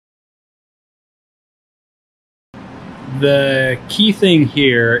the key thing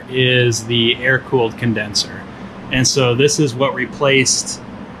here is the air-cooled condenser. And so this is what replaced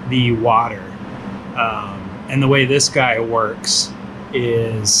the water. And the way this guy works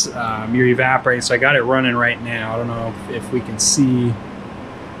is you're evaporating. So I got it running right now. I don't know if we can see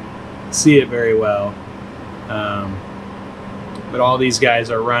it very well. But all these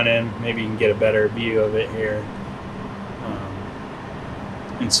guys are running. Maybe you can get a better view of it here.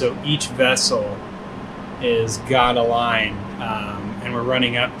 And so each vessel is got a line, and we're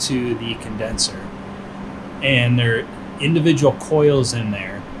running up to the condenser. And there are individual coils in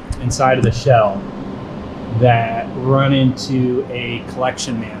there inside of the shell that run into a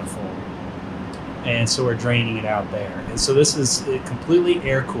collection manifold. And so we're draining it out there. And so this is completely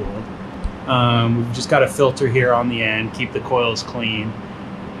air cooled. We've just got a filter here on the end, keep the coils clean,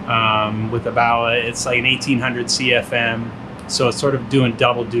 with about, it's like an 1800 CFM. So it's sort of doing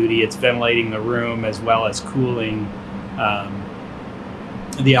double duty. It's ventilating the room as well as cooling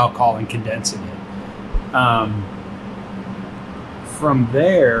the alcohol and condensing it. From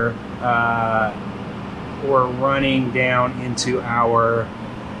there, we're running down into our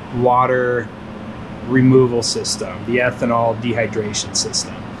water removal system, the ethanol dehydration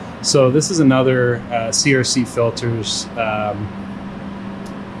system. So this is another CRC Filters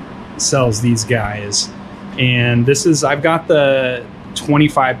sells these guys. And this is, I've got the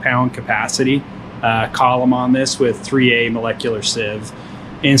 25-pound capacity column on this with 3A molecular sieve.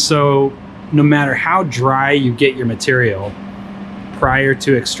 And so no matter how dry you get your material prior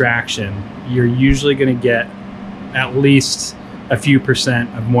to extraction, you're usually going to get at least a few %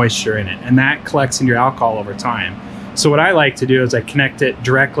 of moisture in it. And that collects in your alcohol over time. So what I like to do is I connect it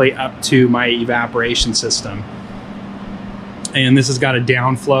directly up to my evaporation system. And this has got a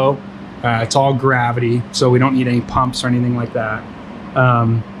downflow. It's all gravity, so we don't need any pumps or anything like that.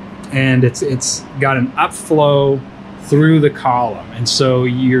 And it's got an upflow through the column. And so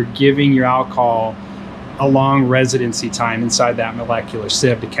you're giving your alcohol a long residency time inside that molecular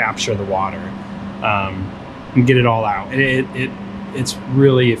sieve to capture the water and get it all out. It's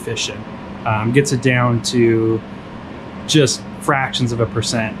really efficient. Gets it down to just fractions of a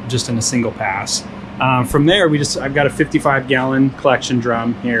 % just in a single pass. From there, I've got a 55-gallon collection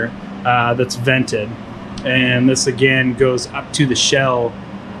drum here that's vented, and this again goes up to the shell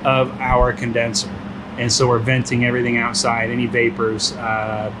of our condenser. And so we're venting everything outside. Any vapors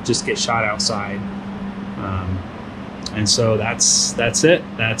just get shot outside. And so that's it.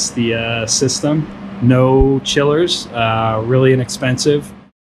 That's the system. No chillers, really inexpensive.